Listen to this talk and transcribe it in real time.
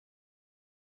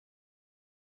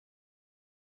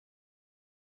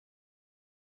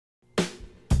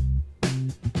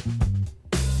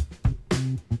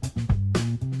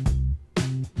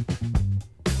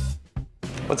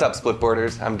What's up,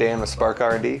 Splitboarders? I'm Dan with Spark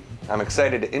R&D. I'm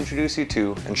excited to introduce you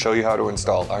to and show you how to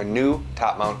install our new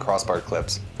top mount crossbar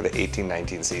clips for the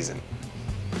 18-19 season.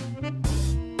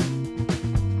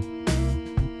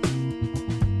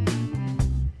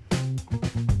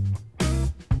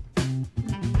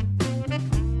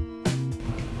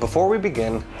 Before we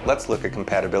begin, let's look at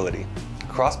compatibility.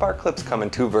 Crossbar clips come in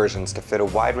two versions to fit a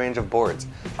wide range of boards.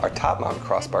 Our top mount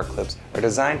crossbar clips are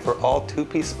designed for all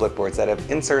two-piece split boards that have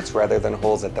inserts rather than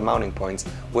holes at the mounting points,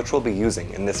 which we'll be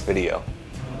using in this video.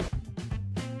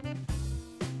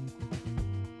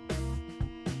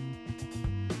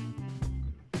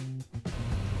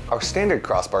 Our standard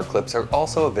crossbar clips are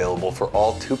also available for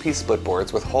all two-piece split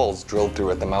boards with holes drilled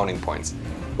through at the mounting points.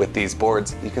 With these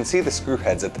boards, you can see the screw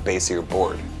heads at the base of your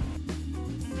board.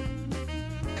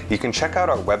 You can check out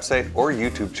our website or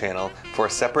YouTube channel for a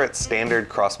separate standard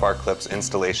crossbar clips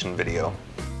installation video.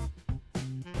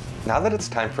 Now that it's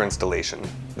time for installation,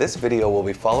 this video will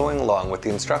be following along with the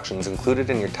instructions included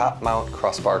in your top mount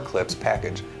crossbar clips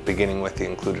package, beginning with the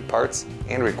included parts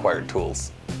and required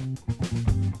tools.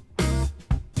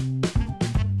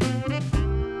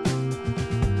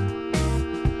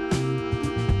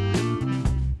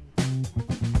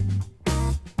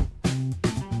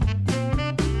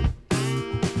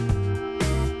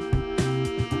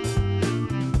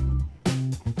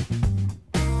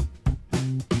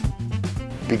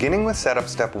 Beginning with setup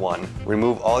step 1,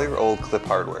 remove all your old clip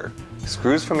hardware.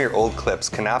 Screws from your old clips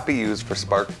cannot be used for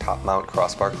Spark top mount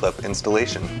crossbar clip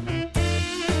installation.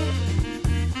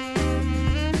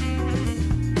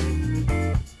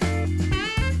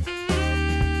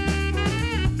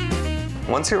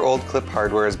 Once your old clip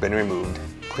hardware has been removed,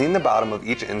 clean the bottom of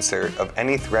each insert of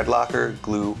any thread locker,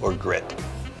 glue, or grit.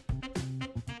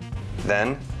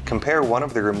 Then, compare one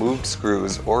of the removed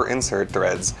screws or insert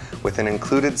threads with an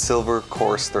included silver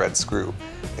coarse thread screw.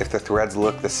 If the threads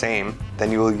look the same,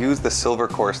 then you will use the silver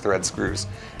coarse thread screws.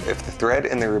 If the thread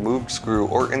in the removed screw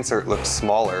or insert looks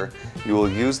smaller, you will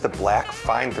use the black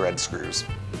fine thread screws.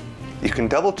 You can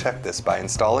double check this by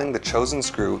installing the chosen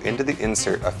screw into the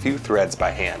insert a few threads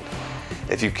by hand.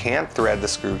 If you can't thread the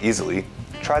screw easily,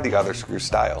 try the other screw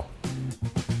style.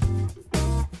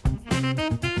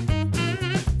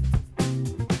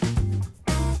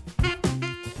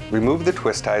 Remove the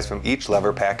twist ties from each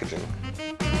lever packaging.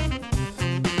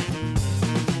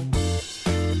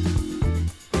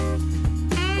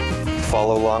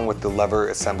 Follow along with the lever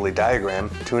assembly diagram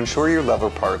to ensure your lever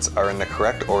parts are in the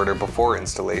correct order before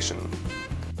installation.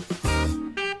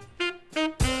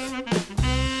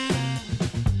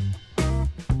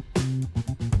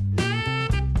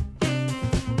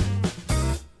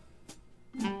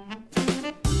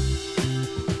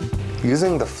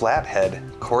 Using the flathead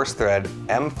coarse thread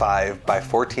M5 by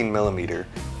 14mm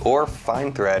or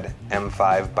fine thread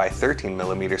M5 by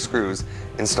 13mm screws,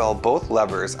 install both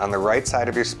levers on the right side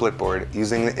of your split board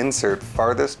using the insert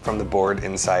farthest from the board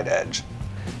inside edge.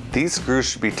 These screws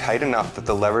should be tight enough that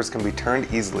the levers can be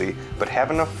turned easily but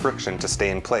have enough friction to stay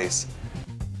in place.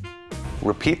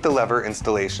 Repeat the lever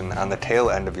installation on the tail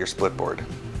end of your split board.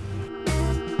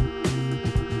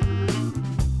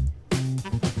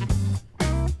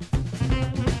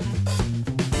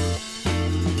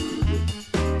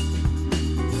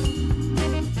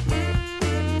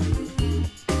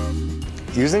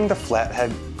 Using the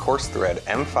flathead coarse thread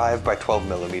M5 by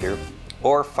 12mm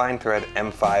or fine thread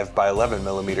M5 by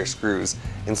 11mm screws,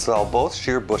 install both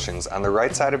shear bushings on the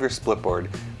right side of your split board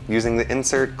using the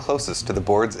insert closest to the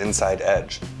board's inside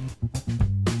edge.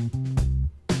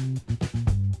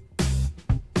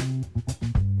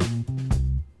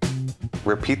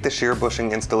 Repeat the shear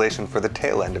bushing installation for the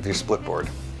tail end of your split board.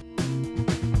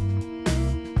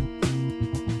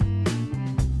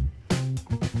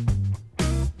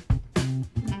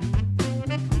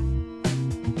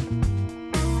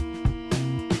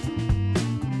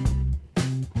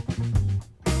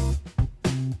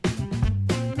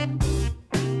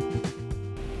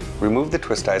 Remove the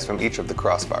twist ties from each of the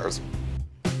crossbars.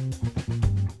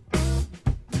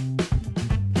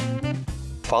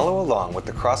 Follow along with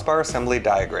the crossbar assembly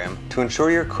diagram to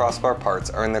ensure your crossbar parts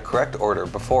are in the correct order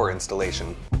before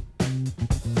installation.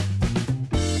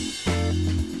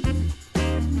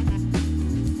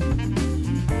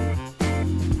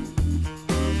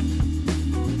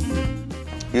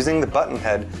 Using the button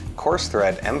head coarse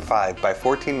thread M5 by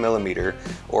 14mm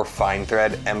or fine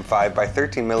thread M5 by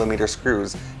 13mm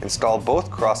screws, install both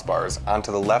crossbars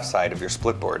onto the left side of your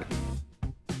split board.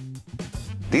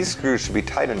 These screws should be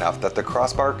tight enough that the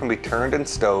crossbar can be turned and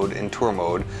stowed in tour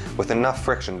mode with enough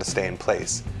friction to stay in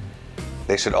place.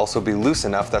 They should also be loose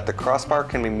enough that the crossbar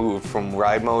can be moved from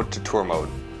ride mode to tour mode.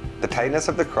 The tightness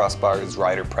of the crossbar is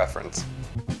rider preference.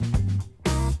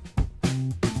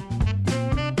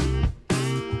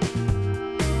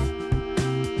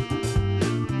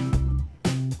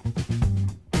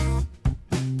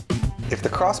 If the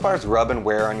crossbars rub and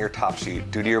wear on your top sheet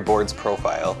due to your board's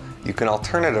profile, you can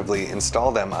alternatively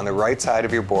install them on the right side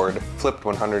of your board, flipped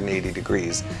 180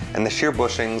 degrees, and the shear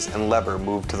bushings and lever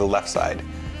moved to the left side.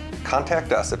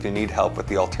 Contact us if you need help with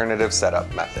the alternative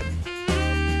setup method.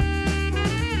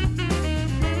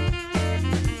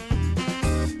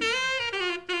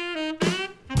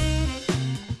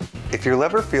 If your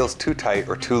lever feels too tight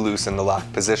or too loose in the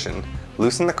locked position,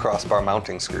 loosen the crossbar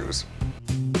mounting screws.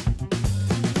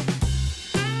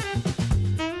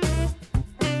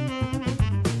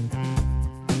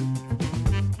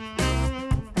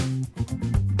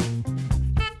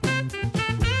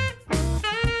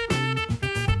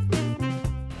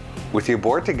 With your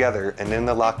board together and in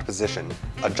the locked position,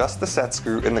 adjust the set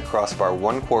screw in the crossbar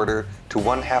 1/4 to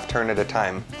 1/2 turn at a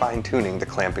time, fine-tuning the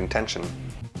clamping tension.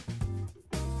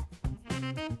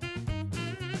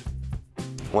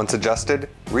 Once adjusted,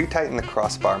 retighten the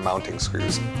crossbar mounting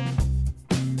screws.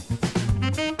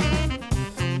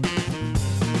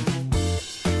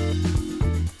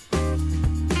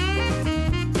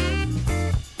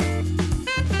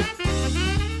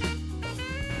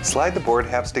 Slide the board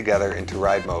halves together into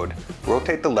ride mode,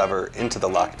 rotate the lever into the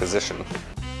locked position.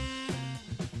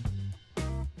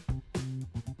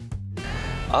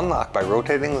 Unlock by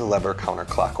rotating the lever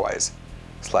counterclockwise.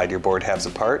 Slide your board halves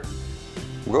apart,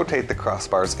 rotate the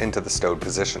crossbars into the stowed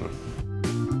position.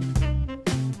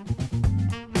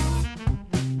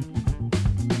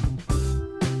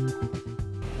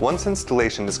 Once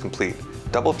installation is complete,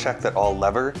 double check that all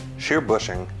lever, shear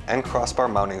bushing, and crossbar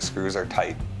mounting screws are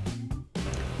tight.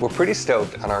 We're pretty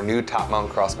stoked on our new top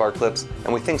mount crossbar clips,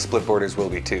 and we think split boarders will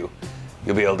be too.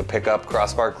 You'll be able to pick up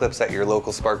crossbar clips at your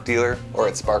local Spark dealer or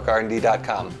at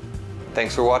sparkrnd.com.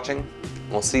 Thanks for watching,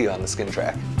 and we'll see you on the skin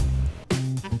track.